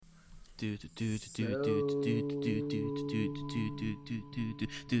Pokes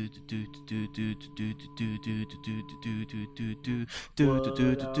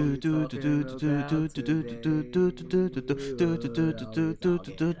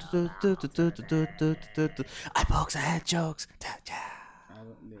and head jokes.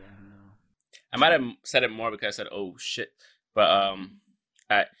 I might have said it more because I said, "Oh shit," but all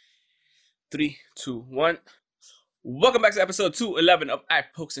right, 3, 2, 1. Welcome back to episode 211 of Eye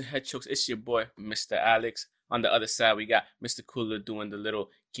Pokes and Head Chokes. It's your boy, Mr. Alex. On the other side, we got Mr. Cooler doing the little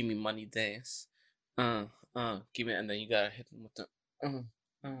 "Give me money" dance. Give me, and then you gotta hit them with the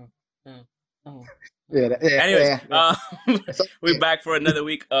Anyways, we're back for another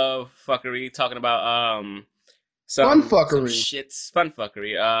week of fuckery, talking about some shits, fun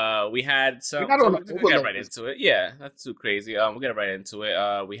fuckery. We had some. We'll get right into it. Yeah, that's too crazy. We'll get right into it.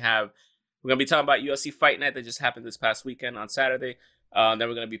 We're gonna be talking about UFC Fight Night that just happened this past weekend on Saturday. Then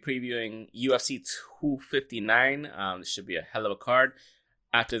we're gonna be previewing UFC 259. This should be a hell of a card.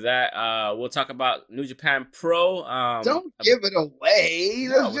 After that, we'll talk about New Japan Pro. Don't give it away.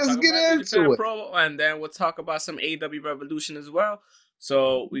 Let's just get into it. Pro, and then we'll talk about some AEW Revolution as well.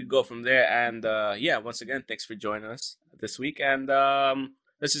 So we go from there. And yeah, once again, thanks for joining us this week. And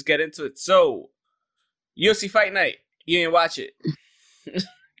let's just get into it. So, UFC Fight Night. You didn't watch it.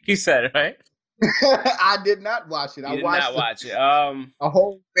 He said it, right? I did not watch it. I did not watch it. A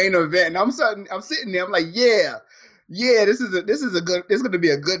whole main event. And I'm sitting there. I'm like, yeah, this is going to be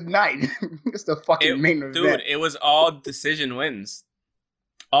a good night. It's the fucking main event. Dude, it was all decision wins.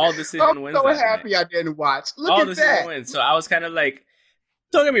 All decision wins. I'm so happy I didn't watch. Look all at that. Decision wins. So I was kind of like,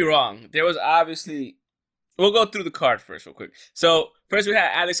 don't get me wrong. There was obviously... We'll go through the card first real quick. So first we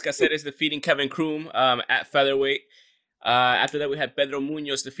had Alex Caceres defeating Kevin Kroom at featherweight. After that, we had Pedro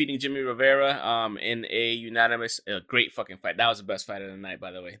Munoz defeating Jimmy Rivera in a unanimous, great fucking fight. That was the best fight of the night, by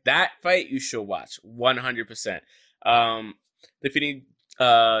the way. That fight you should watch, 100%. Defeating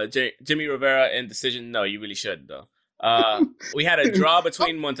Jimmy Rivera in decision, no, you really should, though. We had a draw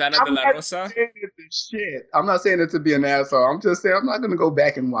between Montana De La Rosa. I'm not saying it to be an asshole. I'm just saying I'm not going to go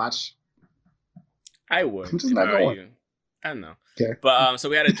back and watch. I would. I'm just not going. I don't know. Okay. But so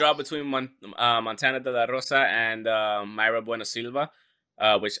we had a draw between Montana De La Rosa and Mayra Bueno Silva,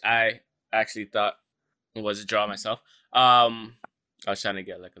 which I actually thought was a draw myself. I was trying to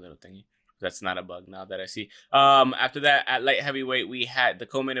get like a little thingy. That's not a bug now that I see. After that, at light heavyweight, we had the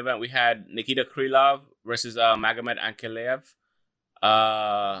co-main event. We had Nikita Krylov versus Magomed Ankalaev.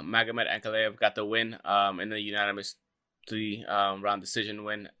 Magomed Ankalaev got the win in the unanimous 3-round decision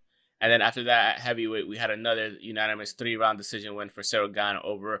win. And then after that, at heavyweight, we had another unanimous 3-round decision win for Cyril Gane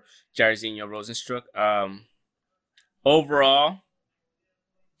over Jairzinho Rozenstruik. Overall,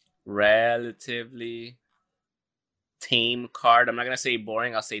 relatively tame card. I'm not gonna say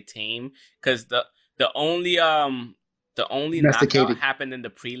boring. I'll say tame because the only knockout happened in the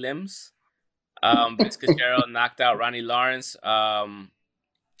prelims. Vince Cachero knocked out Ronnie Lawrence. I'm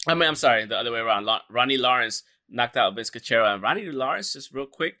sorry, the other way around. Ronnie Lawrence knocked out Vince Cachero, and Ronnie Lawrence, just real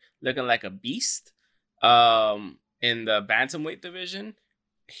quick, looking like a beast in the bantamweight division.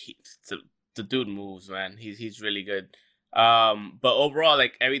 The dude moves, man. He's really good. But overall,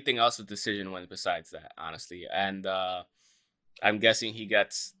 like everything else was decision wins besides that, honestly. And I'm guessing he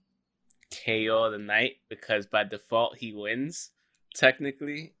gets KO of the night because by default he wins,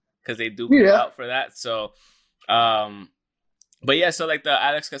 technically, because they do come out for that. So, but yeah, so like the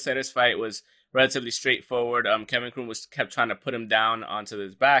Alex Caceres fight was relatively straightforward. Kevin Kroom kept trying to put him down onto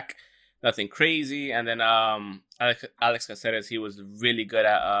his back. Nothing crazy. And then Alex Caceres, he was really good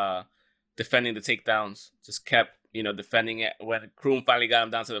at defending the takedowns. Just kept, defending it. When Kroom finally got him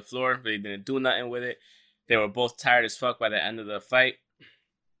down to the floor, really didn't do nothing with it. They were both tired as fuck by the end of the fight.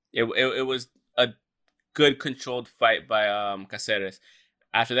 It was a good controlled fight by Caceres.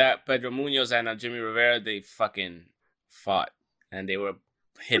 After that, Pedro Munoz and Jimmy Rivera, they fucking fought. And they were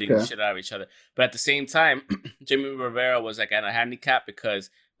hitting the shit out of each other. But at the same time, Jimmy Rivera was like at a handicap because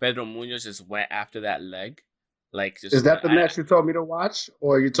Pedro Munoz just went after that leg. Is that the match you told me to watch?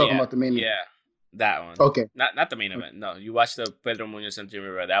 Or are you talking about the main event? Yeah, that one. Okay. Not the main event. No, you watched the Pedro Munoz and Jimmy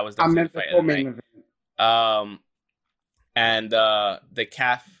Rivera. That was the fight of the main event. And the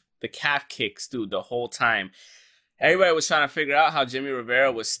calf kicks, dude, the whole time. Everybody was trying to figure out how Jimmy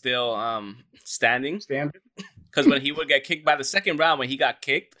Rivera was still standing. Because when he would get kicked by the second round, when he got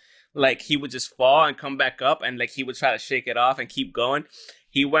kicked, like he would just fall and come back up and like he would try to shake it off and keep going.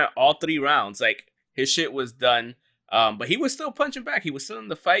 He went all 3 rounds. Like his shit was done. But he was still punching back. He was still in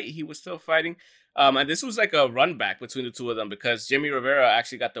the fight. He was still fighting. And this was like a run back between the two of them because Jimmy Rivera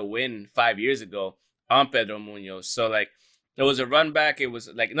actually got the win 5 years ago on Pedro Munoz. So like It was a run back. It was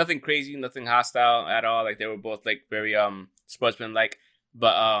like nothing crazy, nothing hostile at all. Like they were both like very sportsmanlike.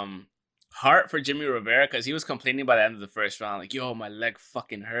 But heart for Jimmy Rivera because he was complaining by the end of the first round, like, yo, my leg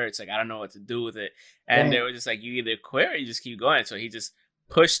fucking hurts. Like I don't know what to do with it. And they were just like, you either quit or you just keep going. So he just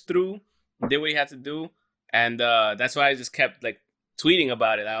pushed through, did what he had to do. And that's why I just kept like tweeting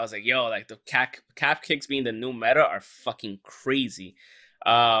about it. I was like, yo, like the calf kicks being the new meta are fucking crazy.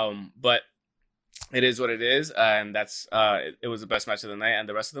 But it is what it is, and that's it was the best match of the night, and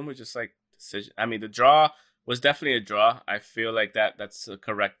the rest of them were just like decision. I mean, the draw was definitely a draw. I feel like that's a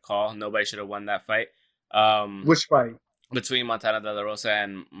correct call. Nobody should have won that fight. Which fight? Between Montana De La Rosa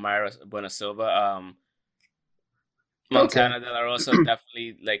and Mayra Bueno Silva. Montana De La Rosa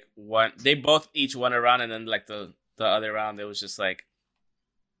definitely like won. They both each won a round, and then like the other round, it was just like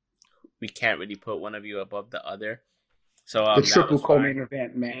we can't really put one of you above the other. So the triple co-main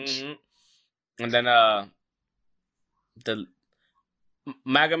event match. Mm-hmm. And then the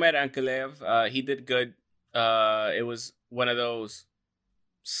Magomed Ankalaev, he did good. It was one of those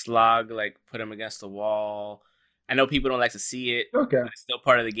slog, like put him against the wall. I know people don't like to see it. Okay. But it's still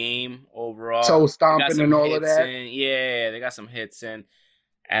part of the game overall. So stomping and all of that. Yeah, they got some hits in.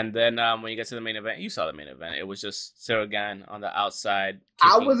 And then when you get to the main event, you saw the main event. It was just Ciryl Gane on the outside.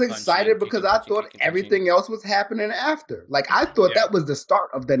 I was excited because I thought everything else was happening after. Like I thought that was the start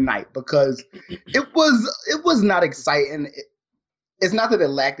of the night because it was not exciting. It's not that it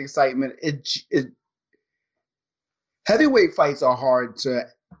lacked excitement. Heavyweight fights are hard to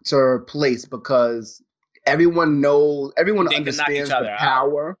place because everyone understands the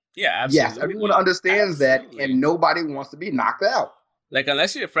power. Yeah, absolutely. Yes, everyone understands that, and nobody wants to be knocked out. Like,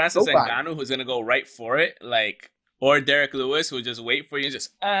 unless you're Francis Ngannou, who's going to go right for it, like, or Derek Lewis, who just wait for you and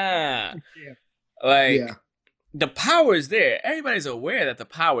just, the power is there. Everybody's aware that the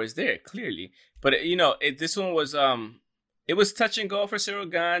power is there, clearly. But, this one was, it was touch and go for Ciryl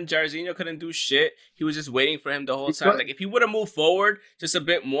Gane. Jairzinho couldn't do shit. He was just waiting for him the whole time. Like, if he would have moved forward just a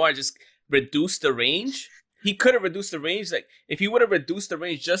bit more, just reduced the range, he could have reduced the range. Like, if he would have reduced the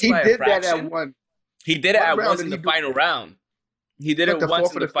range just by a fraction. He did it at once in the final round. He did it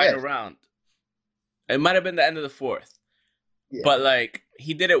once in the final round. It might have been the end of the fourth. Yeah. But, like,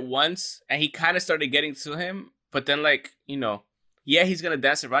 he did it once, and he kind of started getting to him. But then, like, he's going to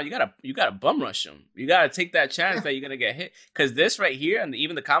dance around. You gotta bum rush him. You got to take that chance that you're going to get hit. Because this right here, and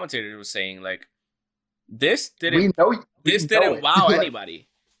even the commentator was saying, like, this didn't wow anybody.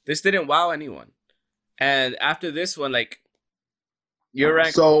 This didn't wow anyone. And after this one, like, you're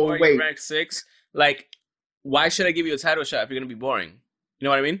ranked 4, you're ranked 6. Like, why should I give you a title shot if you're going to be boring? You know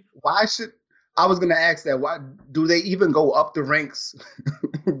what I mean? I was going to ask that. Why do they even go up the ranks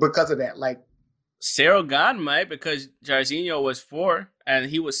because of that? Like, Ciryl Gane might, because Jairzinho was 4 and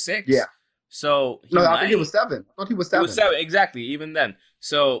he was 6. Yeah. So I think he was 7. I thought he was 7. He was 7, exactly, even then.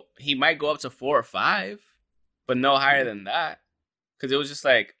 So he might go up to 4 or 5, but no higher than that. Because it was just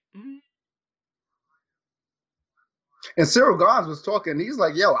like... And Ciryl Gane was talking. He's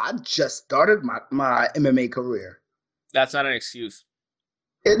like, "Yo, I just started my MMA career." That's not an excuse.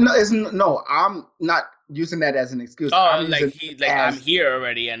 No, I'm not using that as an excuse. Oh, I'm here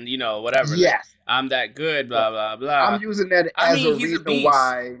already, and whatever. Yes, like, I'm that good. Blah blah blah. I'm using that as a reason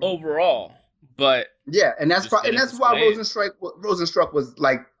why overall, but yeah, and that's why Rosenstruck was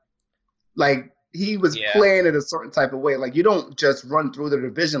like he was playing it a certain type of way. Like, you don't just run through the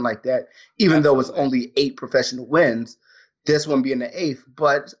division like that, even though it's only 8 professional wins. This one being the 8th,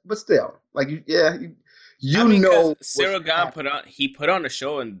 but still, like, Ciryl Gane put on a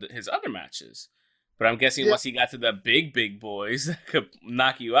show in his other matches, but I'm guessing once he got to the big boys that could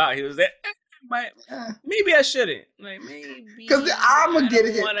knock you out, he was like, maybe I shouldn't, like, maybe because I'm gonna get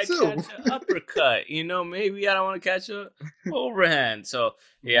hit too. Catch an uppercut, maybe I don't want to catch a overhand. So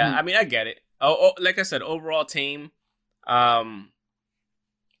yeah, I mean, I get it. Oh, like I said, overall team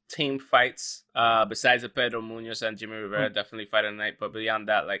fights. Besides the Pedro Munoz and Jimmy Rivera, definitely fight of the night. But beyond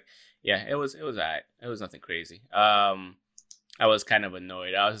that, like, yeah, it was alright. It was nothing crazy. I was kind of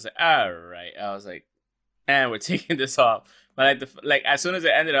annoyed. I was like, all right. I was like, and we're taking this off. But like as soon as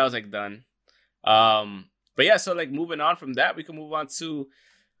it ended, I was like, done. But yeah, so like moving on from that, we can move on to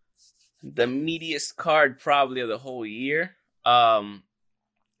the meatiest card probably of the whole year.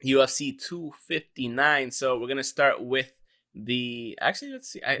 UFC 259. So we're gonna start with let's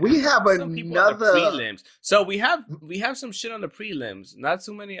see. We have some another prelims. So we have some shit on the prelims. Not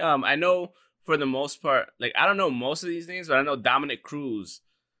too many. I know for the most part, like, I don't know most of these names, but I know Dominic Cruz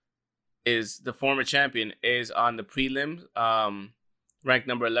is the former champion, is on the prelims. Ranked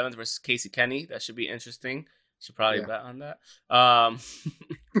number 11 versus Casey Kenny. That should be interesting. Should probably bet on that. I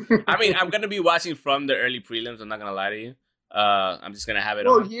mean, I'm gonna be watching from the early prelims. I'm not gonna lie to you. I'm just gonna have it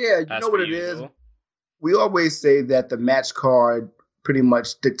on. Oh yeah, you know what it is. We always say that the match card pretty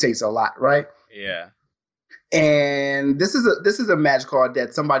much dictates a lot, right? Yeah. And this is a match card that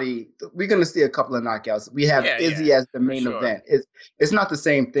we're gonna see a couple of knockouts. We have Izzy as the main event. It's not the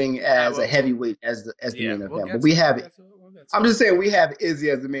same thing as a heavyweight as the main event, but we have it. I'm just saying we have Izzy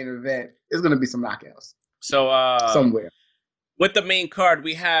as the main event. It's gonna be some knockouts. So somewhere. With the main card,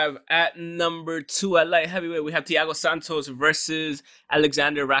 we have at number 2 at light heavyweight, we have Thiago Santos versus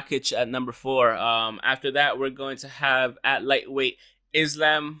Alexander Rakic at number 4. After that, we're going to have at lightweight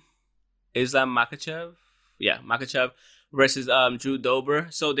Islam Makhachev. Yeah, Makhachev versus Drew Dober.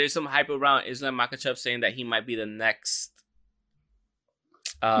 So there's some hype around Islam Makhachev saying that he might be the next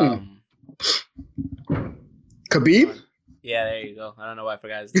Khabib? Yeah, there you go. I don't know why I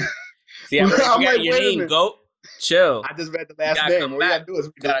forgot his name. See, I forgot your name, GOAT. Chill. I just read the last name. All you gotta do is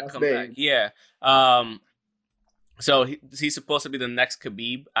read the last name. Yeah. So he's supposed to be the next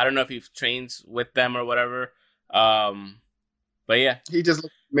Khabib. I don't know if he trains with them or whatever. But yeah. He just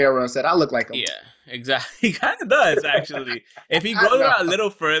looked in the mirror and said, I look like him. Yeah, exactly. He kind of does, actually. If he goes out a little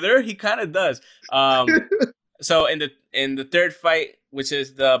further, he kind of does. So in the third fight, which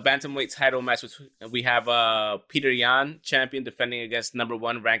is the bantamweight title match, which we have Peter Yan, champion, defending against number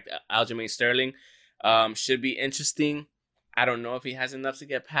 1 ranked Aljamain Sterling. Should be interesting. I don't know if he has enough to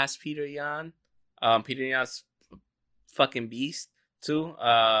get past Peter Yan. Peter Yan's fucking beast too.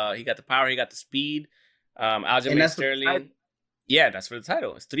 He got the power, he got the speed. Aljamain Sterling. Yeah, that's for the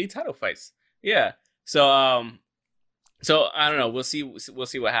title. It's 3 title fights. Yeah. So I don't know. We'll see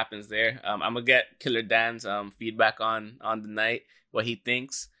what happens there. I'm gonna get Killer Dan's feedback on the night, what he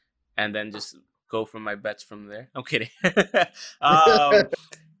thinks, and then just go for my bets from there. I'm kidding.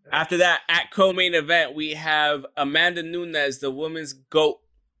 After that, at co-main event, we have Amanda Nunes, the women's GOAT,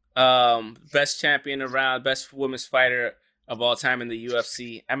 best champion around, best women's fighter of all time in the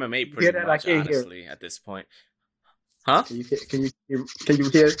UFC, MMA, pretty much, honestly, at this point. Huh? Can you hear? You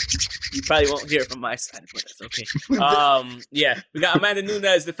probably won't hear it from my side, but that's okay. Yeah, we got Amanda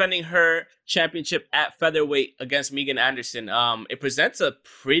Nunes defending her championship at featherweight against Megan Anderson. It presents a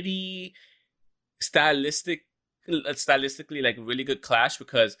pretty stylistically like really good clash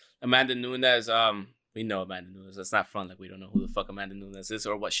because Amanda Nunes, we know Amanda Nunes. That's not fun. Like we don't know who the fuck Amanda Nunes is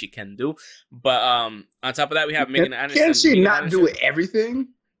or what she can do. But on top of that, we have Megan Anderson. Can she not do everything?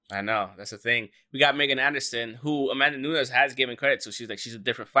 I know, that's the thing. We got Megan Anderson, who Amanda Nunes has given credit to. She's like, she's a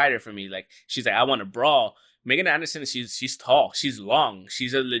different fighter for me. Like, she's like, I want to brawl. Megan Anderson, she's tall, she's long,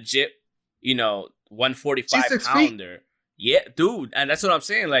 she's a legit, 145 pounder. Yeah, dude, and that's what I'm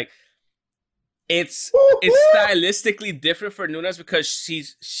saying. Like, it's stylistically different for Nunes because she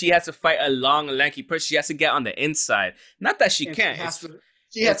has to fight a long, lanky person. She has to get on the inside. Not that she can't.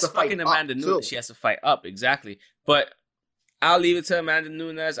 She has to fight Amanda Nunes. She has to fight up, exactly. But I'll leave it to Amanda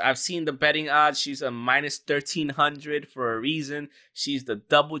Nunes. I've seen the betting odds. She's a minus 1,300 for a reason. She's the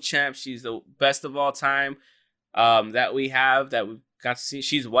double champ. She's the best of all time that we have, that we've got to see.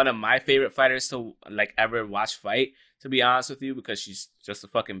 She's one of my favorite fighters to like ever watch fight, to be honest with you, because she's just a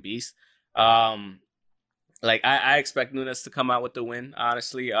fucking beast. Like I expect Nunes to come out with the win,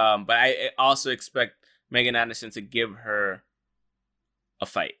 honestly. But I also expect Megan Anderson to give her a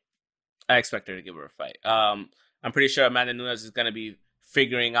fight. I expect her to give her a fight. I'm pretty sure Amanda Nunes is going to be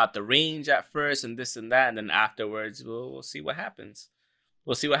figuring out the range at first and this and that. And then afterwards, we'll see what happens.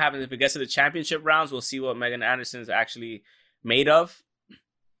 We'll see what happens. If it gets to the championship rounds, we'll see what Megan Anderson is actually made of.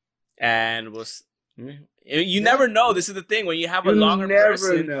 And you never know. This is the thing. When you have a longer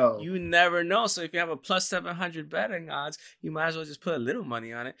person, you never know. So if you have a plus 700 betting odds, you might as well just put a little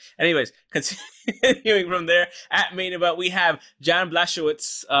money on it. Anyways, continuing from there, at main event, we have Jan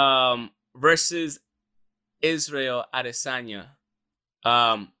Blachowicz versus Israel Adesanya.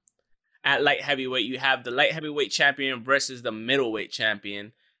 At light heavyweight, you have the light heavyweight champion versus the middleweight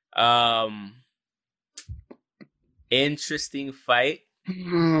champion. Interesting fight.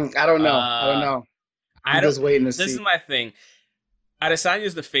 I don't know. I'm just waiting to see. This is my thing. Adesanya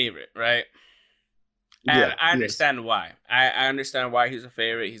is the favorite, right? And yeah, I understand why. I understand why he's a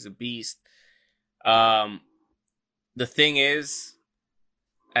favorite. He's a beast. The thing is,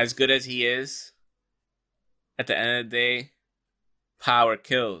 as good as he is, at the end of the day, power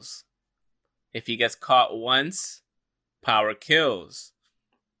kills. If he gets caught once, power kills.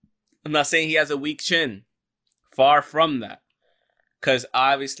 I'm not saying he has a weak chin. Far from that. Because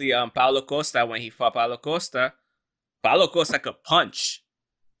obviously, Paulo Costa, when he fought Paulo Costa could punch.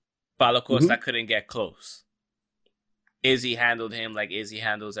 Paulo Costa couldn't get close. Izzy handled him like Izzy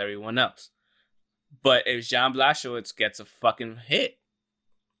handles everyone else. But if Jan Blachowicz gets a fucking hit,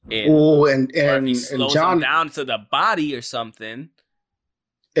 or if he slows him down to the body or something.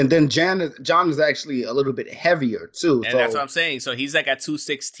 And then John is actually a little bit heavier too. And that's what I'm saying. So he's like at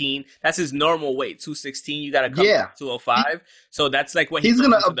 216. That's his normal weight. 216. You got to come to 205. So that's like what he's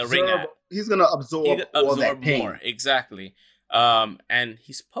going to absorb the ring at. He's going to absorb all that pain. More. Exactly. And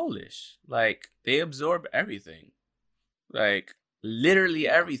he's Polish. Like, they absorb everything. Like, literally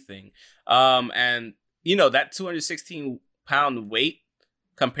everything. And, you know, that 216-pound weight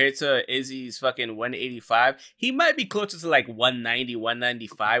compared to Izzy's fucking 185, he might be closer to like 190,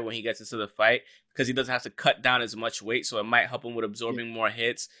 195 when he gets into the fight because he doesn't have to cut down as much weight. So it might help him with absorbing more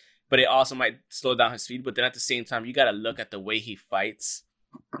hits, but it also might slow down his speed. But then at the same time, you got to look at the way he fights.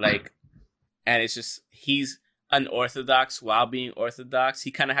 Like, and it's just, he's unorthodox while being orthodox.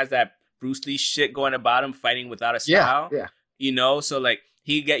 He kind of has that Bruce Lee shit going about him, fighting without a style. Yeah. You know, so like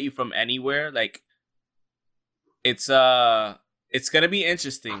he get you from anywhere. Like, it's going to be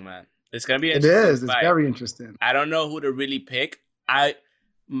interesting, man. It's going to be interesting. It is. It's very interesting. I don't know who to really pick.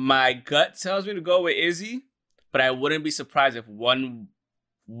 My gut tells me to go with Izzy, but I wouldn't be surprised if one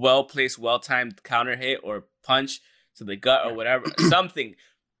well-placed, well-timed counter hit or punch to the gut or whatever, something.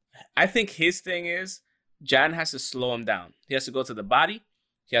 I think his thing is Jan has to slow him down. He has to go to the body.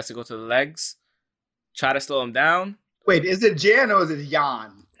 He has to go to the legs. Try to slow him down. Wait, is it Jan or is it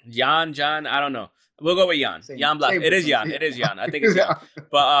Jan? Jan, I don't know. We'll go with Jan. Jan Black. It is Jan. It is Jan. I think it's Jan.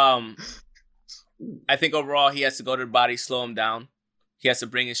 But I think overall he has to go to the body, slow him down. He has to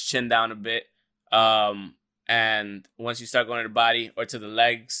bring his chin down a bit. And once you start going to the body or to the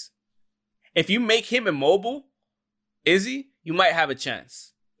legs, if you make him immobile, Izzy, you might have a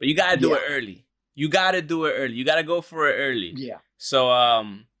chance. But you got to do it early. You got to do it early. You got to go for it early. Yeah. So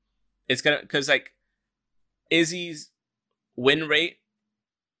it's going to, because like Izzy's win rate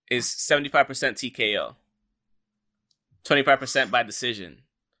is 75% TKO, 25% by decision.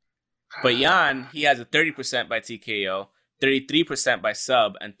 But Jan, he has a 30% by TKO, 33% by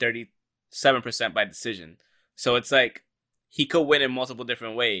sub, and 37% by decision. So it's like he could win in multiple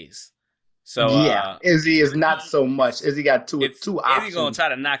different ways. So Izzy is not so much. Izzy got two options. Izzy gonna try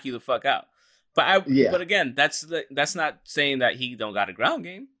to knock you the fuck out. But but again, that's not saying that he don't got a ground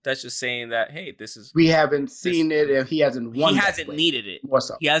game. That's just saying that, hey, this is, we haven't seen it and he hasn't won. He hasn't needed it. More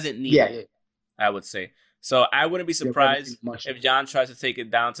so. He hasn't needed it. I would say. So I wouldn't be surprised if Jan tries to take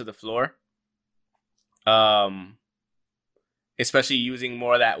it down to the floor. Especially using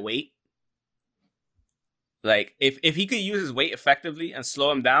more of that weight. Like if he could use his weight effectively and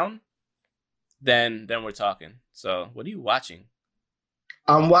slow him down, then we're talking. So what are you watching?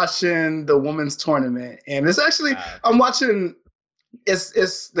 I'm watching the women's tournament, and it's actually I'm watching. It's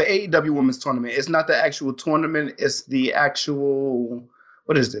the AEW women's tournament. It's not the actual tournament. It's the actual.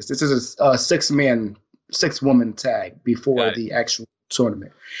 What is this? This is a 6-woman tag before the actual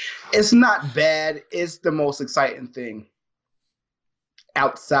tournament. It's not bad. It's the most exciting thing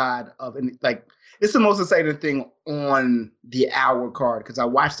outside of like. It's the most exciting thing on the hour card because I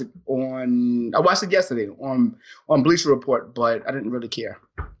watched it yesterday on Bleacher Report, but I didn't really care.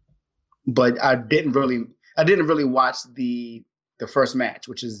 But I didn't really watch the first match,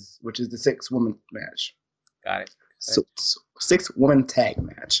 which is the 6-woman match. Got it. So 6-woman tag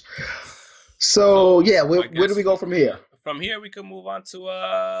match. So yeah, where do we go from here? From here, we can move on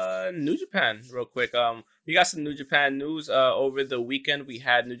to New Japan real quick. We got some New Japan news over the weekend. We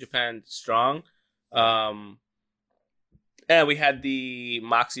had New Japan Strong. And we had the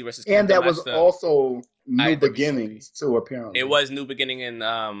Moxley versus Kenta, and that was also New Beginnings too. Apparently, it was New Beginning in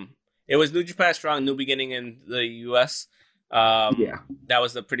it was New Japan Strong, New Beginning in the US. That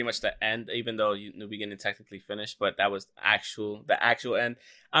was pretty much the end, even though New Beginning technically finished, but that was the actual end.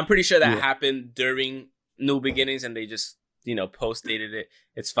 I'm pretty sure that happened during New Beginnings, and they just post dated it.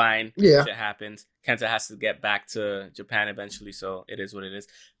 It's fine. Yeah, it happens. Kenta has to get back to Japan eventually, so it is what it is.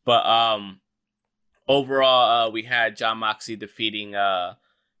 But overall, we had Jon Moxley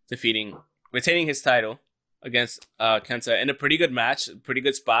retaining his title against Kenta in a pretty good match, pretty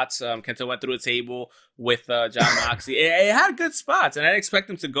good spots. Kenta went through a table with Jon Moxley. It had good spots, and I didn't expect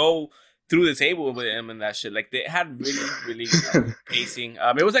him to go through the table with him and that shit. Like, they had really, really good pacing.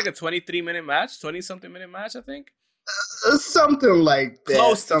 It was like a 23-minute match, 20-something minute match, I think. Something like that.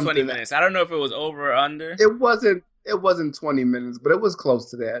 Close to 20 minutes. I don't know if it was over or under. It wasn't 20 minutes, but it was close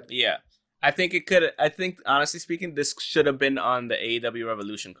to that. Yeah. I think honestly speaking, this should have been on the AEW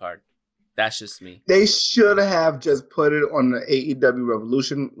Revolution card. That's just me. They should have just put it on the AEW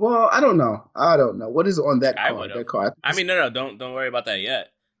Revolution. Well, I don't know. What is on that card? That card? I mean, no, don't worry about that yet.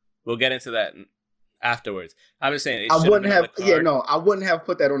 We'll get into that afterwards. I'm just saying. I wouldn't have. I wouldn't have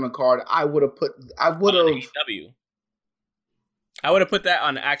put that on the card. I would have. AEW. I would have put that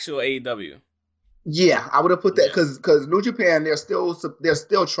on actual AEW. Yeah, I would have put that because New Japan they're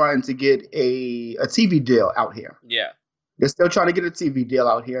still trying to get a TV deal out here. Yeah, they're still trying to get a TV deal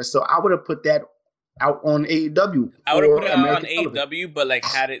out here. So I would have put that out on AEW. I would have put it out on AEW, but like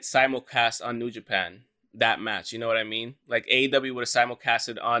had it simulcast on New Japan. That match, you know what I mean? Like AEW would have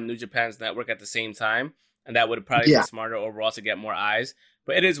simulcasted on New Japan's network at the same time, and that would have probably been smarter overall to get more eyes.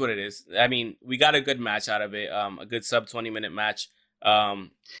 But it is what it is. I mean, we got a good match out of it. A good sub 20-minute match.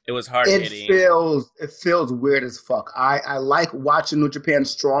 It was hard hitting. It feels weird as fuck. I like watching New Japan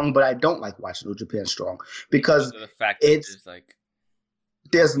Strong, but I don't like watching New Japan Strong because the fact that it's like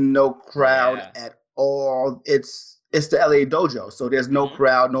there's no crowd at all. It's the LA dojo, so there's no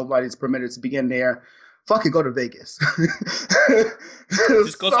crowd. Nobody's permitted to be in there. Fuck it, go to Vegas.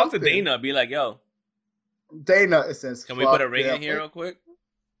 Just go talk to Dana. Be like, yo, Dana. It says, can we put a ring in here real quick?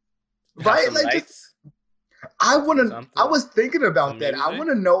 Right, like lights? I was thinking about that. I want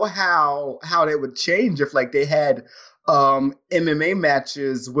to know how they would change if like they had MMA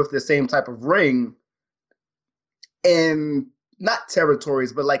matches with the same type of ring and not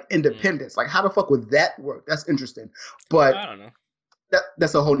territories, but like independence. Like how the fuck would that work? That's interesting. But I don't know.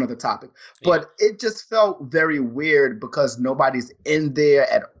 That's a whole nother topic. But it just felt very weird because nobody's in there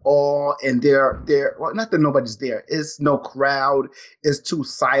at all. And they're well, not that nobody's there. It's no crowd. It's too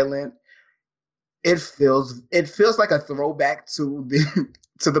silent. It feels like a throwback to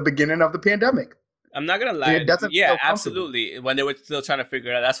the beginning of the pandemic. I'm not gonna lie. Yeah, absolutely. When they were still trying to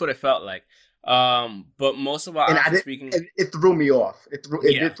figure it out, that's what it felt like. But most of all, it threw me off. It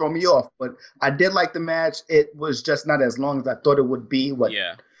did throw me off. But I did like the match. It was just not as long as I thought it would be.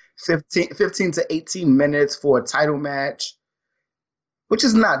 15 to 18 minutes for a title match, which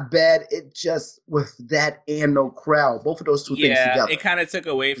is not bad. It just with that and no crowd, both of those two things together. It kind of took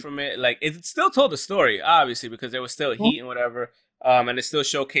away from it. Like it still told the story, obviously, because there was still heat and whatever. And it still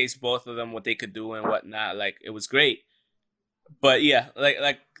showcased both of them what they could do and whatnot. Like it was great. But yeah,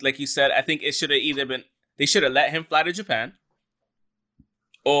 like you said, I think it should have either been they should have let him fly to Japan,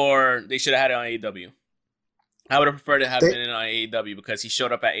 or they should have had it on AEW. I would have preferred to have been on AEW because he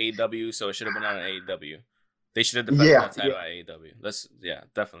showed up at AEW, so it should have been on AEW. They should have defended that title at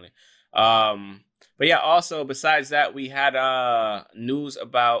AEW. Definitely. But yeah, also besides that, we had news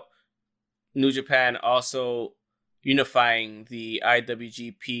about New Japan also unifying the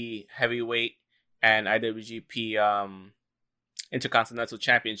IWGP Heavyweight and IWGP Intercontinental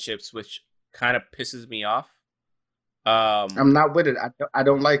Championships, which kind of pisses me off. I'm not with it. I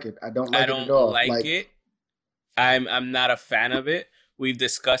don't like it. I don't like it at all. Like it. I'm not a fan of it. We've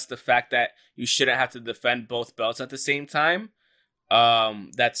discussed the fact that you shouldn't have to defend both belts at the same time.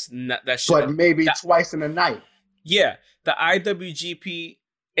 That's not that. But maybe twice in a night. Yeah, the IWGP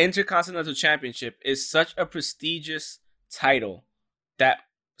Intercontinental Championship is such a prestigious title that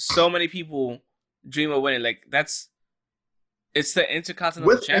so many people dream of winning. Like it's the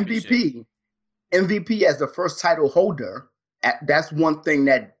Intercontinental Championship. With MVP as the first title holder. That's one thing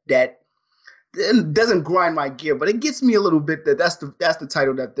that doesn't grind my gear, but it gets me a little bit that's the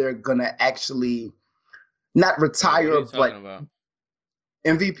title that they're gonna actually not retire, but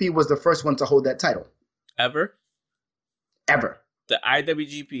MVP was the first one to hold that title. Ever. The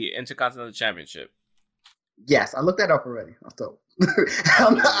IWGP Intercontinental Championship. Yes, I looked that up already.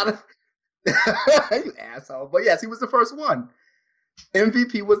 I'm not you asshole. But yes, he was the first one.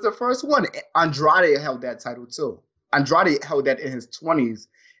 MVP was the first one. Andrade held that title too. Andrade held that in his 20s,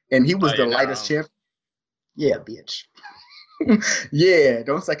 and he was the lightest champ. Yeah, bitch. Yeah,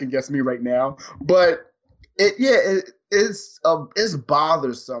 don't second guess me right now. But it's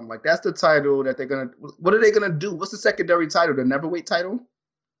bothersome. Like that's the title that they're gonna. What are they gonna do? What's the secondary title? The neverweight title?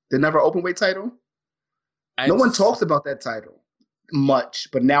 The never openweight title? No one talks about that title much,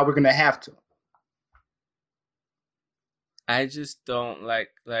 but now we're gonna have to. I just don't like.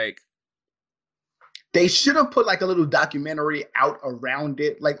 They should have put like a little documentary out around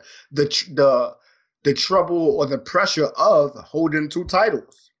it, like the trouble or the pressure of holding two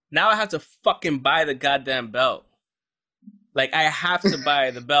titles. Now I have to fucking buy the goddamn belt. Like I have to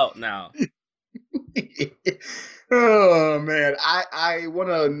buy the belt now. Oh man, I want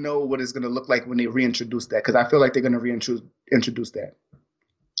to know what it's gonna look like when they reintroduce that, because I feel like they're gonna reintroduce that.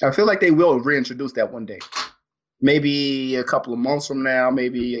 I feel like they will reintroduce that one day. Maybe a couple of months from now,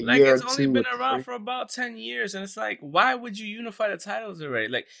 maybe a year or two. It's only been around for about 10 years, and it's like, why would you unify the titles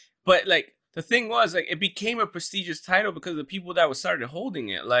already? But the thing was, it became a prestigious title because of the people that started holding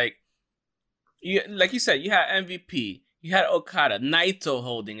it. Like you said, you had MVP, you had Okada, Naito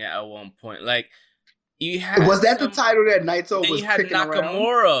holding it at one point. Like, Was that the title that Naito was kicking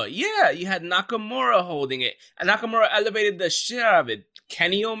Nakamura. Around? Yeah, you had Nakamura holding it. And Nakamura elevated the shit out of it.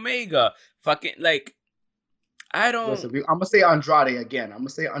 Kenny Omega. Fucking, like, I don't... Listen, I'm going to say Andrade again.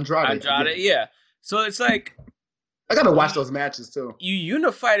 Andrade again. Yeah. So it's like... I got to watch those matches, too. You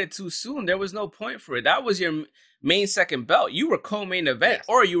unified it too soon. There was no point for it. That was your main second belt. You were co-main event.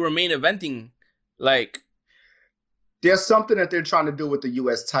 Or you were main eventing, like... There's something that they're trying to do with the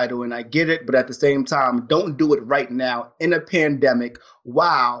U.S. title, and I get it, but at the same time, don't do it right now in a pandemic.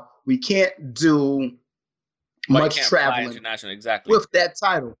 Wow, we can't do much traveling international, exactly, with that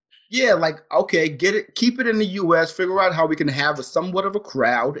title. Yeah, like, okay, get it, keep it in the U.S., figure out how we can have somewhat of a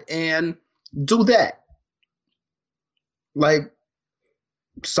crowd, and do that. Like,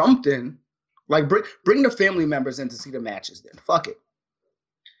 something. Like, bring the family members in to see the matches then. Fuck it.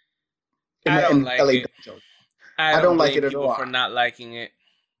 I don't like it. I don't like it at all. For not liking it.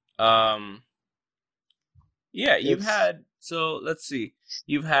 Yeah, you've had, so let's see.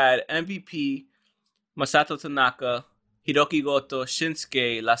 You've had MVP, Masato Tanaka, Hiroki Goto,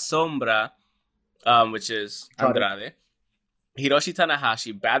 Shinsuke, La Sombra, which is Andrade, Hiroshi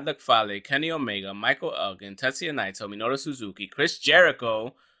Tanahashi, Bad Luck Fale, Kenny Omega, Michael Elgin, Tetsuya Naito, Minoru Suzuki, Chris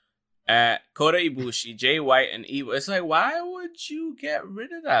Jericho, Kota Ibushi, Jay White, and Evo. It's like, why would you get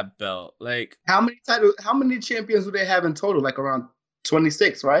rid of that belt? Like, how many champions do they have in total? Like around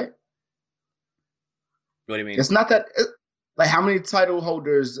 26, right? What do you mean? It's not that. Like, how many title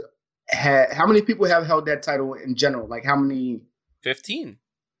holders how many people have held that title in general? Like, how many? 15.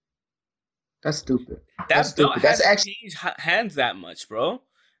 That's stupid. That's stupid. That's actually changed hands that much, bro.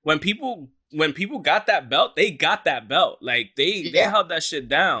 When people got that belt, they got that belt. Like, they held that shit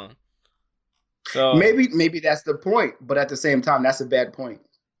down. So maybe that's the point, but at the same time, that's a bad point.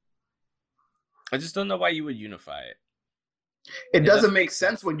 I just don't know why you would unify it. It doesn't make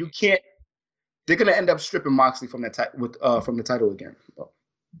sense when you can't. They're gonna end up stripping Moxley from that from the title again.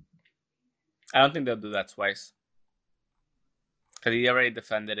 I don't think they'll do that twice because he already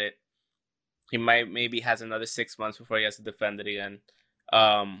defended it. He maybe has another 6 months before he has to defend it again.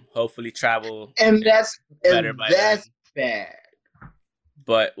 Hopefully travel and that's bad.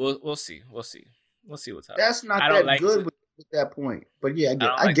 But we'll see. We'll see what's happening. That's not that good with that point. But yeah,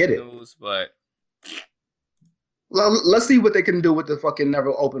 I get it. News, but well, let's see what they can do with the fucking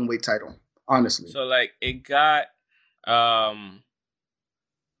never open weight title. Honestly. So like it got. I'm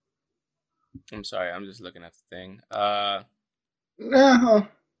sorry. I'm just looking at the thing. No,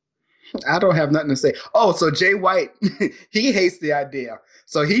 I don't have nothing to say. Oh, so Jay White, he hates the idea.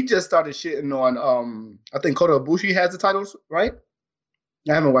 So he just started shitting on. I think Kota Ibushi has the titles, right?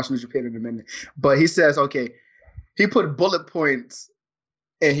 I haven't watched New Japan in a minute, but he says, okay, he put bullet points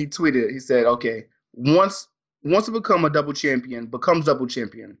and he tweeted, he said, okay, once to become a double champion, becomes double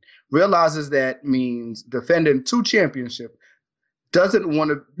champion, realizes that means defending 2 championships, doesn't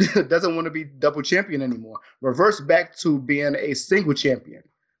want to be double champion anymore, reverse back to being a single champion.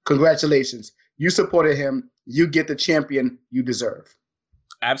 Congratulations. You supported him. You get the champion you deserve.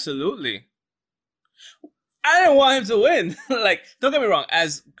 Absolutely. I didn't want him to win. Like, don't get me wrong.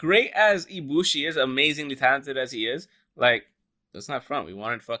 As great as Ibushi is, amazingly talented as he is, like, let's not front. We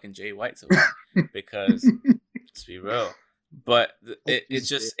wanted fucking Jay White to win because, let's be real. But it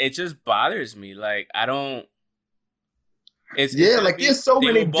just bothers me. Like, I don't. There's so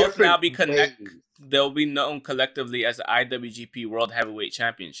many different ways. They'll be known collectively as the IWGP World Heavyweight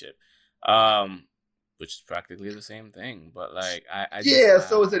Championship. Which is practically the same thing, but like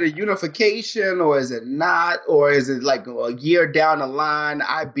so is it a unification or is it not, or is it like a year down the line?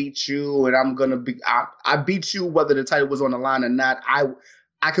 I beat you, and I beat you whether the title was on the line or not.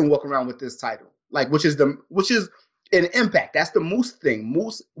 I can walk around with this title, like which is an Impact. That's the Moose thing.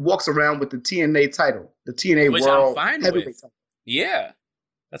 Moose walks around with the TNA title, the TNA which World I'm fine Heavyweight with. title. Yeah,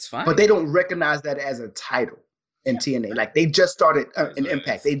 that's fine. But they don't recognize that as a title in TNA. Like they just started in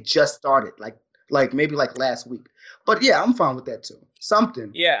Impact. They just started like maybe like last week. But yeah, I'm fine with that too. Something.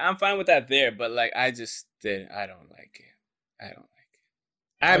 Yeah, I'm fine with that there, but like I don't like it.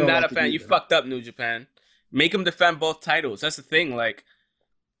 I'm not a fan. You fucked up, New Japan. Make them defend both titles. That's the thing. Like,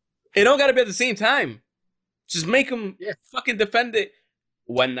 it don't gotta be at the same time. Just make them fucking defend it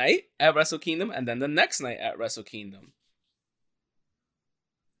one night at Wrestle Kingdom and then the next night at Wrestle Kingdom.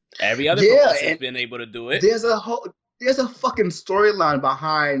 Every other person has been able to do it. There's a fucking storyline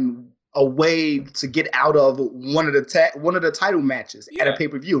behind a way to get out of one of the title matches at a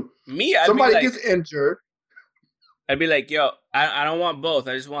pay-per-view. Somebody gets injured. I'd be like, yo, I don't want both.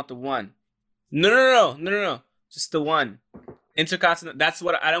 I just want the one. No. Just the one. Intercontinental. That's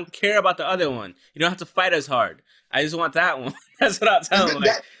what I don't care about the other one. You don't have to fight as hard. I just want that one. That's what I'll tell him.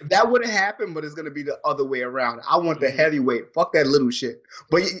 That would have happened, but it's gonna be the other way around. I want the heavyweight. Fuck that little shit.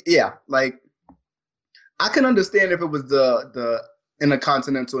 But yeah, like I can understand if it was the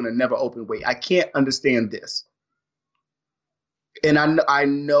Intercontinental and a never open weight. I can't understand this. And I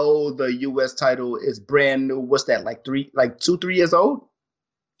know the U.S. title is brand new. What's that? Like 3 years old?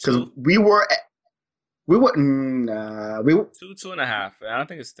 Because we were 2.5. I don't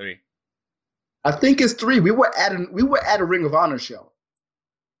think it's 3. I think it's 3. We were at a Ring of Honor show.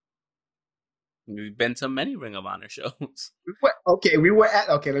 We've been to many Ring of Honor shows. Okay,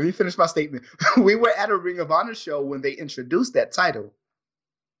 let me finish my statement. We were at a Ring of Honor show when they introduced that title.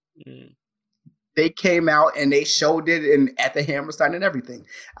 Mm. They came out and they showed it at the Hammerstein and everything.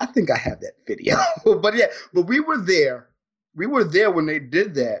 I think I have that video. But we were there. We were there when they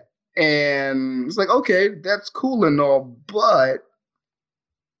did that. And it's like, okay, that's cool and all, but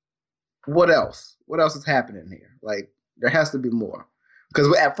what else? What else is happening here? Like, there has to be more.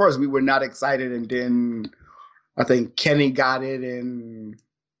 Because at first we were not excited, and then I think Kenny got it in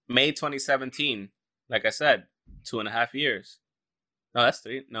May 2017. Like I said, 2.5 years. No, that's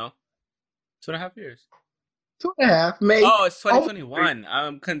 3. No, 2.5 years. 2.5. May. Oh, it's 2021.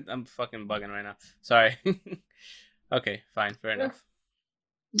 I'm fucking bugging right now. Sorry. Okay, fine, fair enough.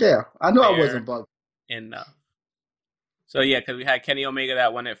 Yeah, I know I wasn't bugging. Enough. So yeah, because we had Kenny Omega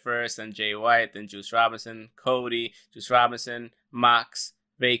that won it first, then Jay White, then Juice Robinson, Cody, Juice Robinson, Mox,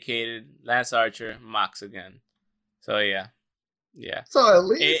 vacated, Lance Archer, Mox again. So yeah. So at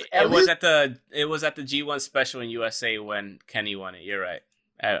least it was at the G1 special in USA when Kenny won it. You're right.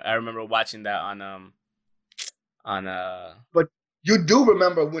 I remember watching that on. But you do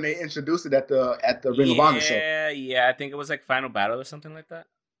remember when they introduced it at the Ring of Honor show? Yeah. I think it was like Final Battle or something like that.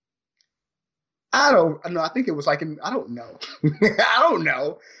 I don't know. I think it was like I don't know. I don't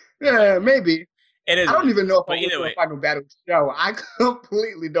know. Yeah, maybe. It is. I don't even know if I went to a Final Battle show. I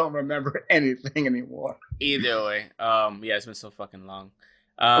completely don't remember anything anymore. Either way, yeah, it's been so fucking long.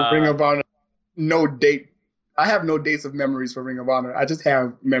 Ring of Honor, no date. I have no dates of memories for Ring of Honor. I just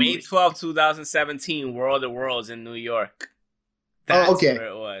have memories. May 12, 2017, World of Worlds in New York. That's where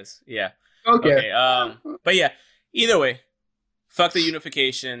it was. Yeah. Okay. But yeah, either way, fuck the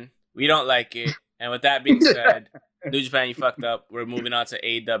unification. We don't like it. And with that being said, New Japan, you fucked up. We're moving on to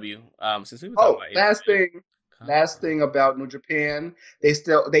AEW. Since we were talking about AEW. Last thing about New Japan, they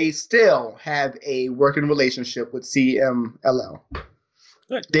still have a working relationship with CMLL.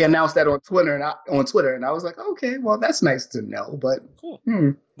 Good. They announced that on Twitter, and I was like, okay, well, that's nice to know. But cool.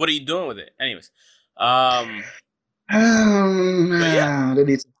 What are you doing with it, anyways? Yeah. They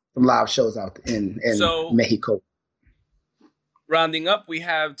need some live shows out in Mexico. Rounding up, we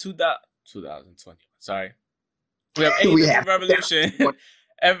have 2020. Sorry, we have AEW Revolution.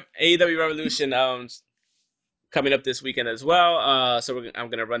 AEW Revolution coming up this weekend as well. So I'm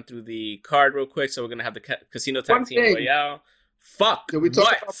gonna run through the card real quick. So we're gonna have the Casino Tag Team Royale. Fuck. Did we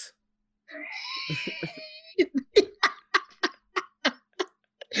talk what?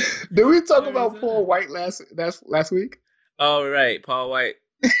 Did we talk about Paul White last week? Oh right, Paul White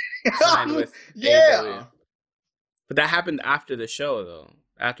signed with AEW. But that happened after the show, though.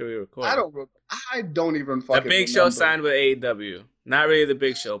 After we recorded. I don't even fucking. The Big Show signed with AEW. Not really the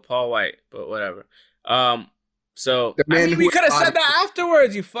Big Show, Paul White, but whatever. So we could have said that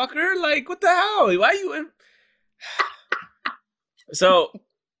afterwards, you fucker. Like, what the hell? Why you? So,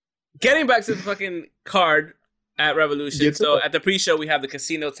 getting back to the fucking card at Revolution. So at the pre-show, we have the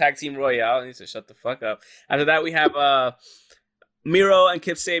Casino Tag Team Royale. I need to shut the fuck up. After that, we have Miro and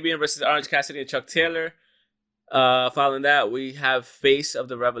Kip Sabian versus Orange Cassidy and Chuck Taylor. Following that, we have Face of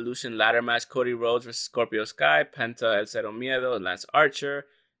the Revolution ladder match: Cody Rhodes versus Scorpio Sky, Penta, El Cero Miedo, Lance Archer,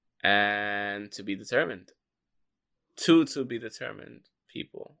 and to be determined. Two to be determined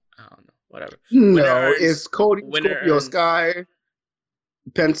people. I don't know. Whatever. No, it's Cody, Scorpio Sky,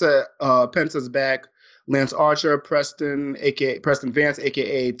 Penta's back, Lance Archer, Preston Vance,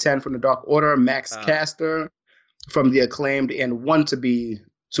 aka 10 from the Dark Order, Max Caster from the Acclaimed, and one to be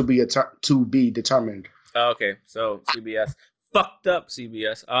determined. Okay, so CBS. Fucked up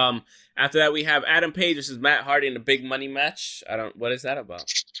CBS. After that we have Adam Page versus Matt Hardy in a big money match. What is that about?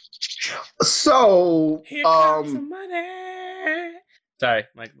 So here comes the money. Sorry,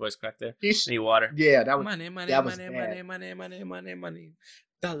 my voice cracked there. Need water. Yeah, that was money.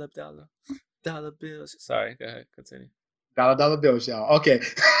 Dollar bills. Sorry, go ahead, continue. Dollar bills, y'all. Okay.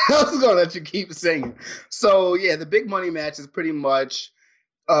 I was gonna let you keep singing. So yeah, the big money match is pretty much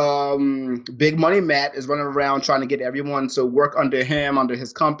Big Money Matt is running around trying to get everyone to work under him, under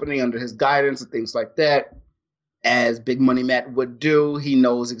his company, under his guidance and things like that. as Big Money Matt would do. He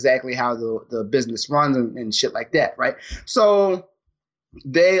knows exactly how the business runs and shit like that, right? So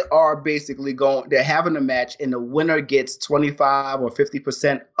they are basically they're having a match, and the winner gets 25 or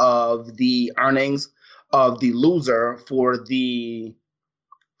 50% of the earnings of the loser for the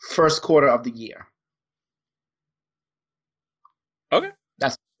first quarter of the year. Okay.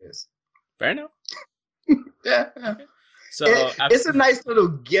 That's what it is. Fair enough. Yeah. Okay. So it's a nice little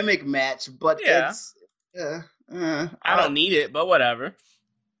gimmick match, but it's I don't need it, but whatever.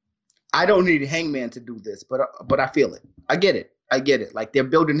 I don't need Hangman to do this, but I feel it. I get it. Like, they're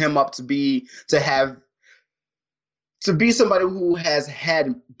building him up to be somebody who has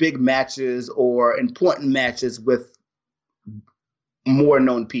had big matches or important matches with more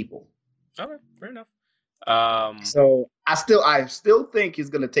known people. Okay, fair enough. So I still think he's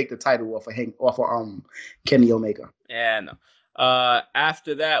gonna take the title off of Kenny Omega. Yeah, no.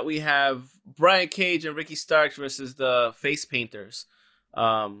 After that, we have Brian Cage and Ricky Starks versus the Face Painters.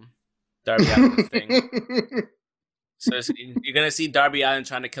 Darby Allin thing. So you're gonna see Darby Allin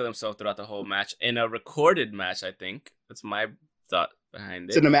trying to kill himself throughout the whole match in a recorded match. I think that's my thought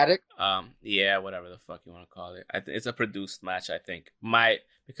behind it. Cinematic. Yeah, whatever the fuck you want to call it. It's a produced match. I think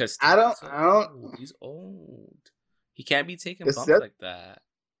because I don't. He's old. He can't be taking bumps like that.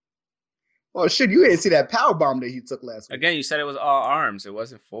 Oh shit! You didn't see that power bomb that he took last week. Again, you said it was all arms. It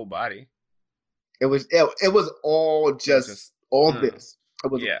wasn't full body. It was all just this.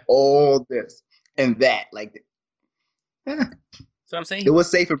 It was all this and that. Like, so I'm saying it was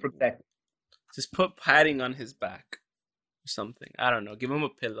safe and protected. Just put padding on his back or something. I don't know. Give him a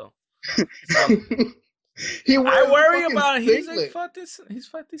pillow. I worry about it. He's like 50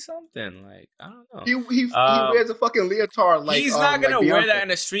 something. Like, I don't know. He wears a fucking leotard. Like, he's not gonna wear that in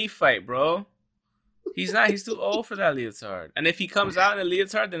a street fight, bro. He's not. He's too old for that leotard. And if he comes out in a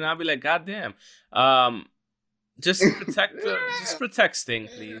leotard, then I'll be like, God damn. Just protect Sting,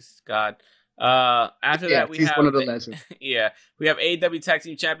 please, God. After that, we have one of the legends. We have AEW Tag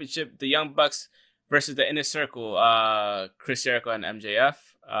Team Championship, the Young Bucks versus the Inner Circle, Chris Jericho and MJF.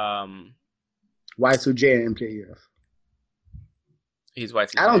 Y2J and MJF. He's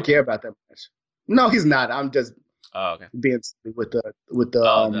Y2J. I don't care about that much. No, he's not. I'm just being with the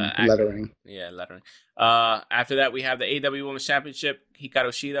lettering. Yeah, lettering. After that, we have the AEW Women's Championship, Hikaru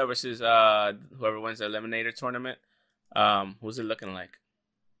Shida versus whoever wins the Eliminator tournament. Who's it looking like?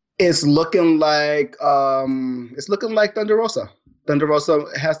 It's looking like Thunder Rosa. Thunder Rosa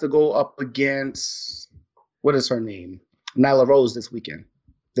has to go up against, what is her name? Nyla Rose this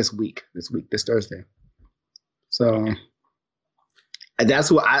Thursday. So that's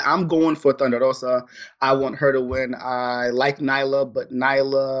who I'm going for. Thunder Rosa. I want her to win. I like Nyla, but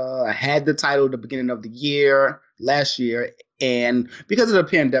Nyla had the title at the beginning of the year, last year. And because of the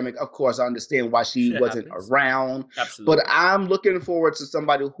pandemic, of course, I understand why she wasn't around. Absolutely. But I'm looking forward to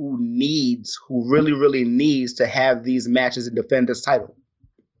somebody who really, really needs to have these matches and defend this title.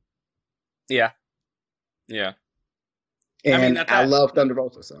 Yeah. Yeah. And I love Thunder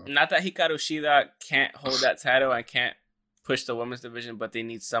Rosa. So. Not that Hikaru Shida can't hold that title and can't push the women's division, but they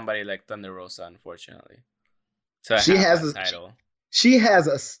need somebody like Thunder Rosa, unfortunately. She has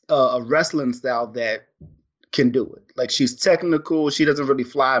a wrestling style that can do it. Like, she's technical. She doesn't really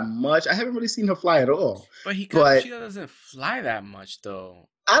fly much. I haven't really seen her fly at all. But Hikaru Shida doesn't fly that much, though.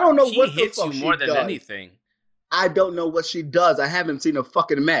 I don't know what hits you more than anything. I don't know what she does. I haven't seen a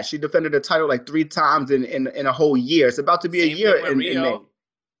fucking match. She defended the title like 3 times in a whole year. It's about to be a year in May.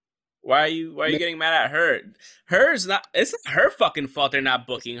 Why are you getting mad at her? It's not her fucking fault they're not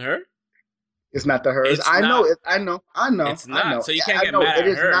booking her. It's not the hers. I know. It's not. So you can't get mad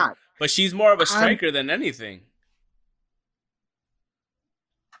at her. Not. But she's more of a striker than anything.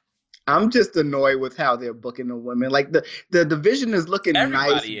 I'm just annoyed with how they're booking the women. Like, the division is looking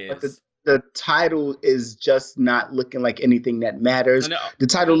nice, but the title is just not looking like anything that matters. No. The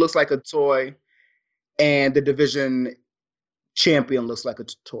title looks like a toy, and the division champion looks like a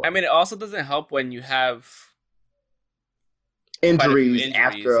toy. I mean, it also doesn't help when you have injuries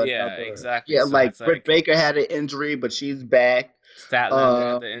after. Yeah, exactly. Yeah, so like Britt Baker had an injury, but she's back.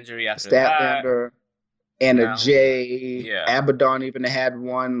 Statlander had the injury after that. Anna Jay, Abaddon even had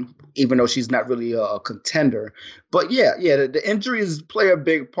one, even though she's not really a contender. But the injuries play a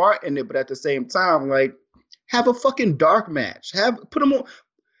big part in it. But at the same time, like, have a fucking dark match. Put them on.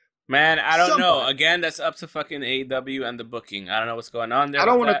 Man, I don't know. Again, that's up to fucking AEW and the booking. I don't know what's going on there. I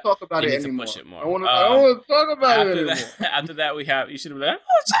don't want to talk about it anymore. Push it more. I don't want to talk about it anymore. After that, you should have been like,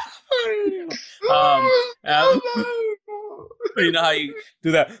 you know how you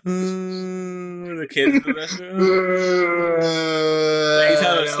do that? The kids do that shit. You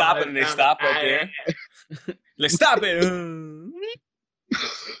tell them to stop it and they stop right there. Let's stop it.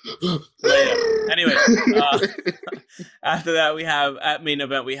 Anyway, after that we have at main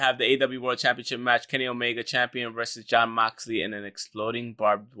event we have the AEW World Championship match: Kenny Omega champion versus Jon Moxley in an exploding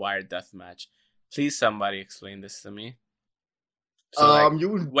barbed wire death match. Please, somebody explain this to me. So,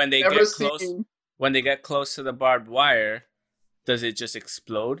 when they get close, when they get close to the barbed wire, does it just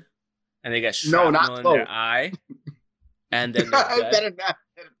explode and they get shrapnel in their eye? And then they're dead?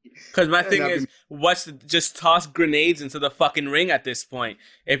 Because my thing is, just toss grenades into the fucking ring at this point.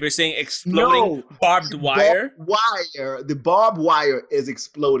 If you're saying exploding barbed wire, the barbed wire is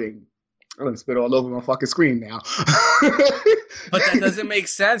exploding. I'm gonna spit all over my fucking screen now. But that doesn't make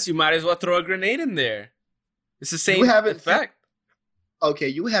sense. You might as well throw a grenade in there. It's the same effect. Okay,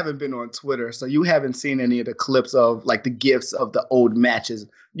 you haven't been on Twitter, so you haven't seen any of the clips of like the GIFs of the old matches.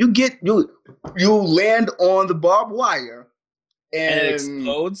 You land on the barbed wire and it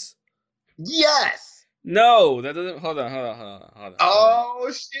explodes? Yes. No, that doesn't. Hold on.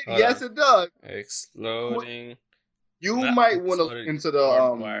 Oh shit! Yes, it does. Exploding. You might want to look into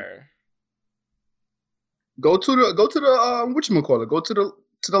the wire. Go to the whatchamacallit? Go to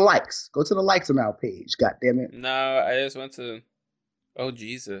the likes. Go to the likes on our page. God damn it. No, I just went to. Oh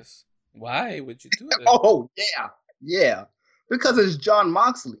Jesus! Why would you do that? Oh yeah. Because it's Jon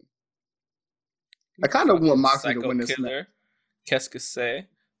Moxley. I kind of want Moxley to win this match. Qu'est-ce que c'est?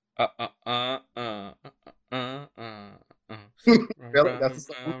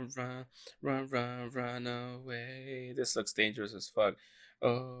 Run away. This looks dangerous as fuck.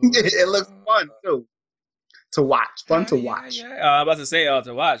 Oh, it looks fun too. To watch. Fun to watch. Yeah. I'm about to say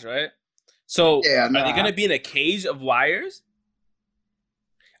to watch, right? So are they gonna be in a cage of wires?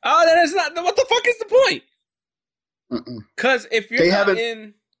 Oh, that is not. What the fuck is the point? Because if you're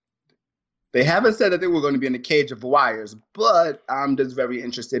they haven't said that they were going to be in a cage of wires, but I'm just very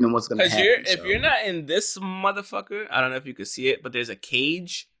interested in what's going to happen. Because if you're not in this motherfucker, I don't know if you can see it, but there's a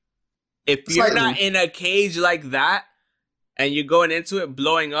cage. If you're not in a cage like that, and you're going into it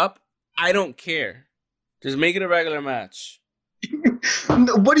blowing up, I don't care. Just make it a regular match.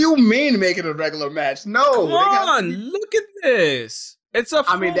 What do you mean make it a regular match? No. Come on, look at this. It's a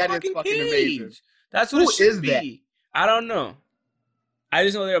that is fucking cage. Amazing. That's what it should be. I don't know. I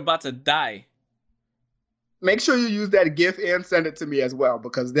just know they're about to die. Make sure you use that GIF and send it to me as well,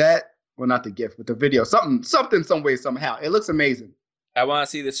 because not the GIF, but the video, something, some way, somehow. It looks amazing. I want to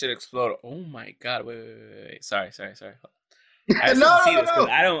see this shit explode. Oh my god! Wait. Sorry. I no.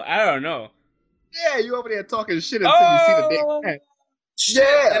 I don't know. Yeah, you over there talking shit until you see the damn.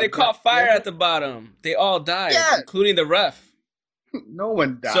 Yeah, and it caught fire at the bottom. They all died, including the ref. No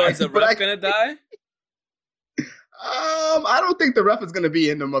one died. So is the ref gonna die? I don't think the ref is gonna be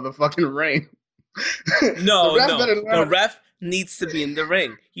in the motherfucking ring. No. The ref needs to be in the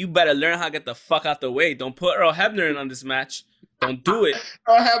ring. You better learn how to get the fuck out the way. Don't put Earl Hebner in on this match. Don't do it.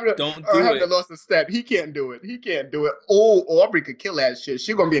 Earl Hebner lost a step. He can't do it. Oh, Aubrey could kill that shit.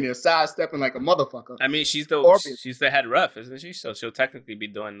 She's gonna be in there sidestepping like a motherfucker. I mean, she's the head ref, isn't she? So she'll technically be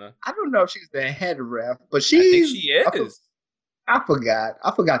doing the. I don't know if she's the head ref, but I think she is. I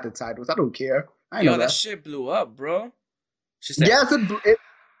forgot the titles. I don't care. I know that shit blew up, bro. Yes,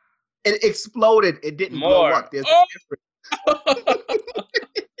 it exploded. It didn't blow up. There's a difference.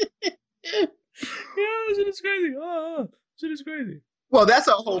 Yeah, shit is crazy. Well, that's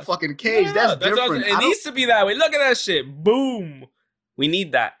a whole fucking cage. Yeah, that's different. It needs to be that way. Look at that shit. Boom. We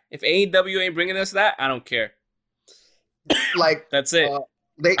need that. If AEW ain't bringing us that, I don't care. Like that's it.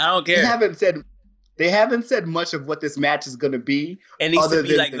 I don't care. They haven't said much of what this match is going to be. It needs to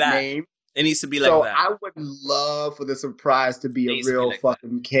be like that. Name. It needs to be like that. So I would love for the surprise to be a real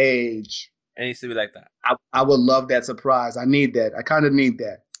fucking cage. It needs to be like that. I would love that surprise. I need that. I kind of need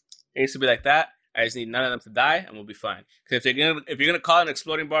that. It needs to be like that. I just need none of them to die, and we'll be fine. Because if you're gonna call it an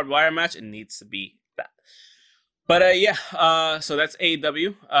exploding barbed wire match, it needs to be that. But so that's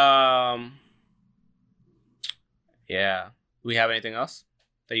AEW. Yeah. Do we have anything else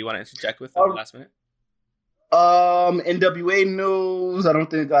that you want to interject with in the last minute? NWA news. I don't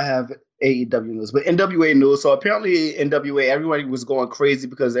think I have AEW news, but NWA news. So apparently NWA, everybody was going crazy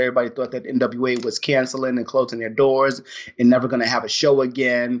because everybody thought that NWA was canceling and closing their doors and never going to have a show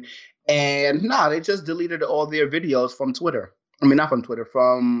again. And they just deleted all their videos from Twitter. I mean, not from Twitter,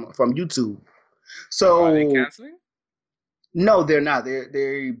 from YouTube. So are they canceling? No, they're not.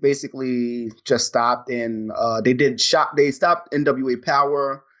 They basically just stopped, and they stopped NWA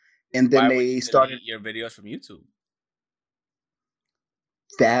Power. And then they started your videos from YouTube.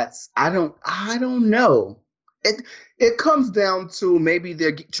 I don't know. It comes down to maybe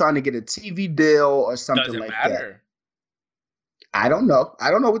they're trying to get a TV deal or something like that. I don't know.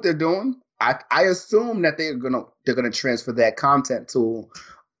 I don't know what they're doing. I assume that they're gonna transfer that content to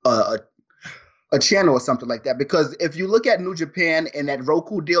a channel or something like that. Because if you look at New Japan and that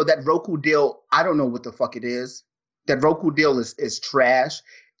Roku deal, I don't know what the fuck it is. That Roku deal is trash.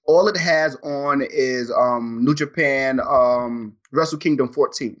 All it has on is New Japan Wrestle Kingdom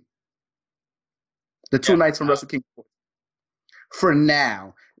 14. The two nights from Wrestle Kingdom 14. For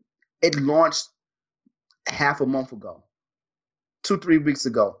now, it launched half a month ago, 2-3 weeks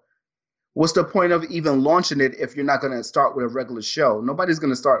ago. What's the point of even launching it if you're not going to start with a regular show? Nobody's going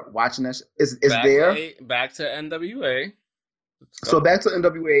to start watching this. Is there? Back to NWA. So back to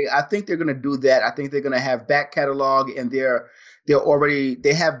NWA. I think they're going to do that. I think they're going to have back catalog, and they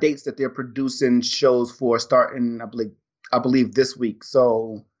have dates that they're producing shows for starting, I believe this week.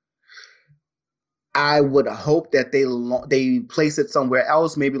 So I would hope that they place it somewhere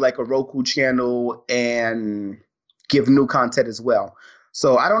else, maybe like a Roku channel, and give new content as well.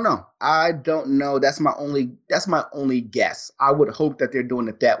 So I don't know. That's my only guess. I would hope that they're doing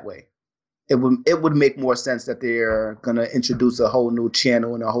it that way. It would make more sense that they're gonna introduce a whole new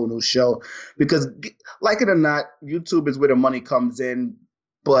channel and a whole new show, because like it or not, YouTube is where the money comes in,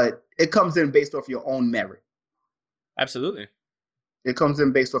 but it comes in based off your own merit. Absolutely. It comes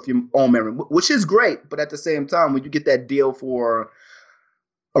in based off your own merit, which is great. But at the same time, when you get that deal for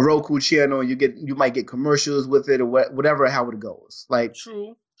a Roku channel, you might get commercials with it or whatever, how it goes. Like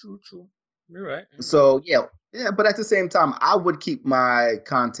true. You're right. So yeah. But at the same time, I would keep my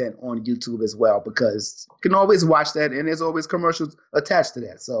content on YouTube as well, because you can always watch that, and there's always commercials attached to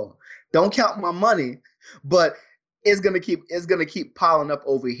that. So don't count my money, but it's gonna keep piling up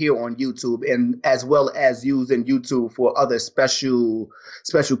over here on YouTube, and as well as using YouTube for other special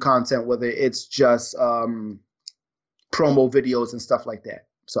content, whether it's just promo videos and stuff like that.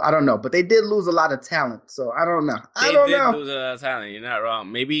 So I don't know, but they did lose a lot of talent. So I don't know. They did lose a lot of talent. You're not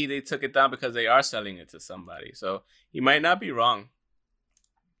wrong. Maybe they took it down because they are selling it to somebody. So you might not be wrong.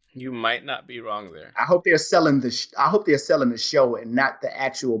 You might not be wrong there. I hope they're selling the show and not the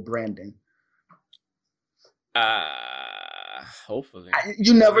actual branding. Hopefully.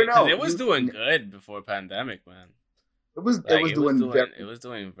 You never know. It was doing good before pandemic, man. It was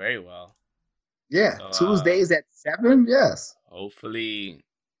doing very well. Yeah, so, Tuesdays at 7. Yes. Hopefully,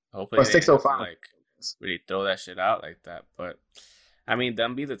 or 6:05. Like really throw that shit out like that. But I mean,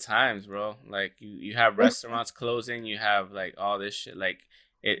 them be the times, bro. Like you have restaurants closing. You have like all this shit. Like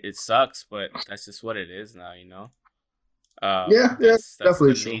it sucks, but that's just what it is now. You know. That's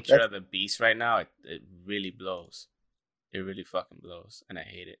definitely the nature of the beast right now. It really blows. It really fucking blows, and I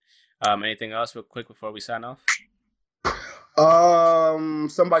hate it. Anything else real quick before we sign off?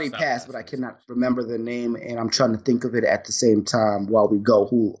 Somebody passed, but I cannot remember the name, and I'm trying to think of it at the same time while we go.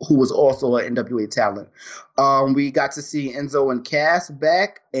 Who was also an NWA talent? We got to see Enzo and Cass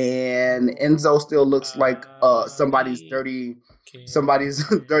back, and Enzo still looks like somebody's dirty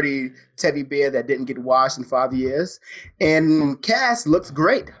teddy bear that didn't get washed in 5 years, and Cass looks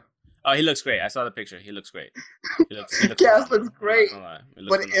great. Oh, he looks great. I saw the picture. He looks great. Cass looks great,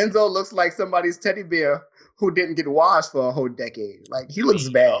 but Enzo looks like somebody's teddy bear who didn't get washed for a whole decade. Like, he looks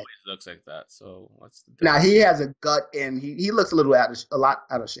bad. He always looks like that. So what's the difference? Now he has a gut, and he looks a lot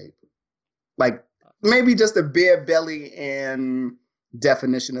out of shape. Like maybe just a bare belly and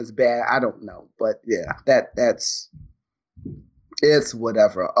definition is bad. I don't know, but yeah, that's it's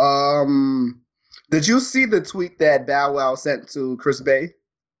whatever. Did you see the tweet that Bow Wow sent to Chris Bay?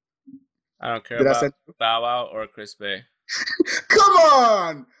 I don't care about Bow Wow or Chris Bay. Come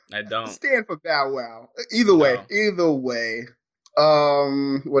on! I don't stand for Bow Wow. Either way.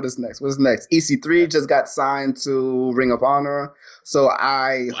 What is next? EC3 just got signed to Ring of Honor. So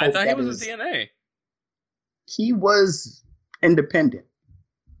I thought he was with TNA. He was independent.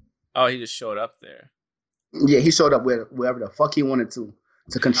 Oh, he just showed up there. Yeah, he showed up wherever the fuck he wanted to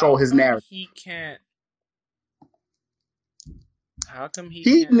control his narrative. He can't. How come he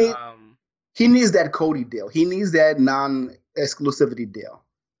can't? He needs that Cody deal. He needs that non-exclusivity deal.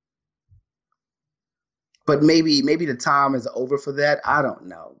 But maybe the time is over for that. I don't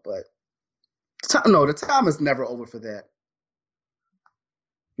know. But the time is never over for that.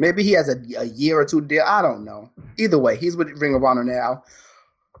 Maybe he has a year or two deal. I don't know. Either way, he's with Ring of Honor now,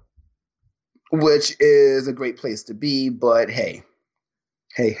 which is a great place to be. But hey,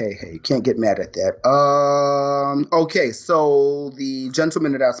 you can't get mad at that. Okay, so the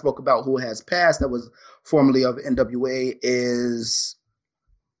gentleman that I spoke about who has passed, that was formerly of NWA, is,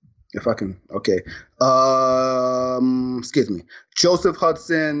 if I can, okay. Excuse me. Joseph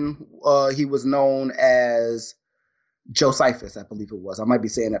Hudson, he was known as Josephus, I believe it was. I might be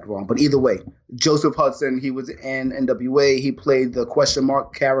saying that wrong, but either way, Joseph Hudson. He was in NWA. He played the question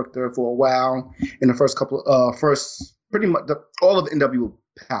mark character for a while in the first pretty much all of NWA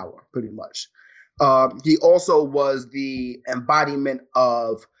Power, pretty much. He also was the embodiment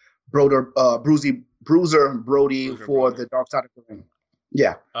of Bruiser Brody for the Dark Side of the Ring.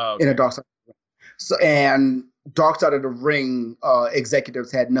 Yeah, in the Dark Side of the Ring. So, and Dark Side of the Ring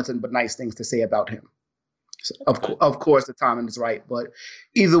executives had nothing but nice things to say about him. So of course, the timing is right, but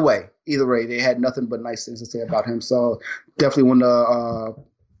either way, they had nothing but nice things to say about him. So definitely want to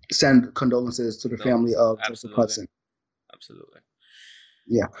send condolences to the family of Joseph Hudson. Absolutely.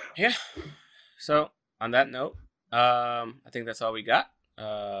 Yeah. Yeah. So on that note, I think that's all we got.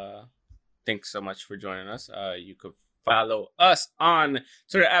 Thanks so much for joining us. You could follow us on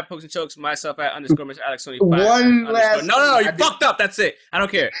Twitter at Pokes and Chokes, myself at _Mr. Alex25. One last. No, you fucked up. That's it. I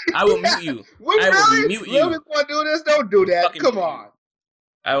don't care. I will mute you. I will mute you. Really want to do this? Don't do that. Come on.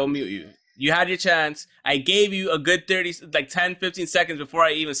 I will mute you. You had your chance. I gave you a good 10, 15 seconds before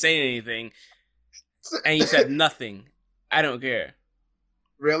I even say anything, and you said nothing. I don't care.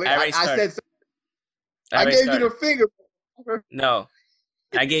 Really? I said. I gave you the finger. No,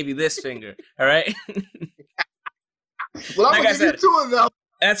 I gave you this finger. All right. Well, I'm gonna give you two of them.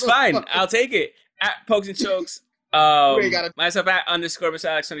 That's fine. I'll take it. At Pokes and Chokes. Myself at _Mr.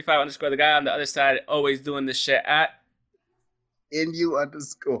 Alex25 _ the guy on the other side, always doing this shit at NU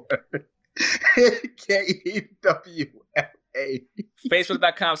 _ KEWFA.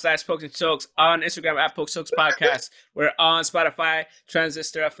 Facebook.com/Pokes and Chokes. On Instagram at Pokes Chokes Podcast. We're on Spotify,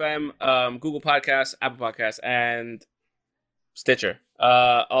 Transistor FM, Google Podcasts, Apple Podcasts, and Stitcher.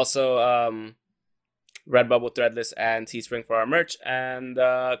 Also, Redbubble, Threadless, and Teespring for our merch. And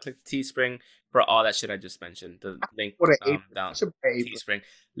click Teespring for all that shit I just mentioned. The link down Teespring.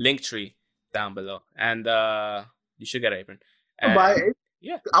 Linktree down below. And you should get an apron.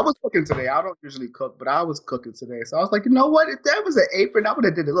 Yeah. I was cooking today. I don't usually cook, but I was cooking today. So I was like, you know what? If that was an apron, I would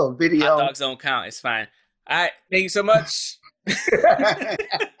have did a little video. Hot dogs don't count. It's fine. All right. Thank you so much. I'm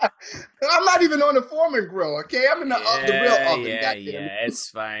not even on the Foreman grill, okay? I'm in the real oven. Yeah,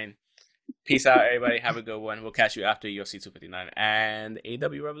 it's fine. Peace out, everybody. Have a good one. We'll catch you after UFC 259 and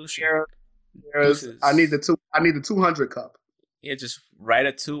AW Revolution. I need the 200 cup. Yeah, just write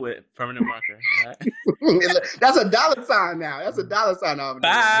a 2 with permanent marker. Right? That's a $sign now. That's a $sign.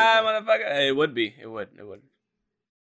 Bye, motherfucker. It would be. It would.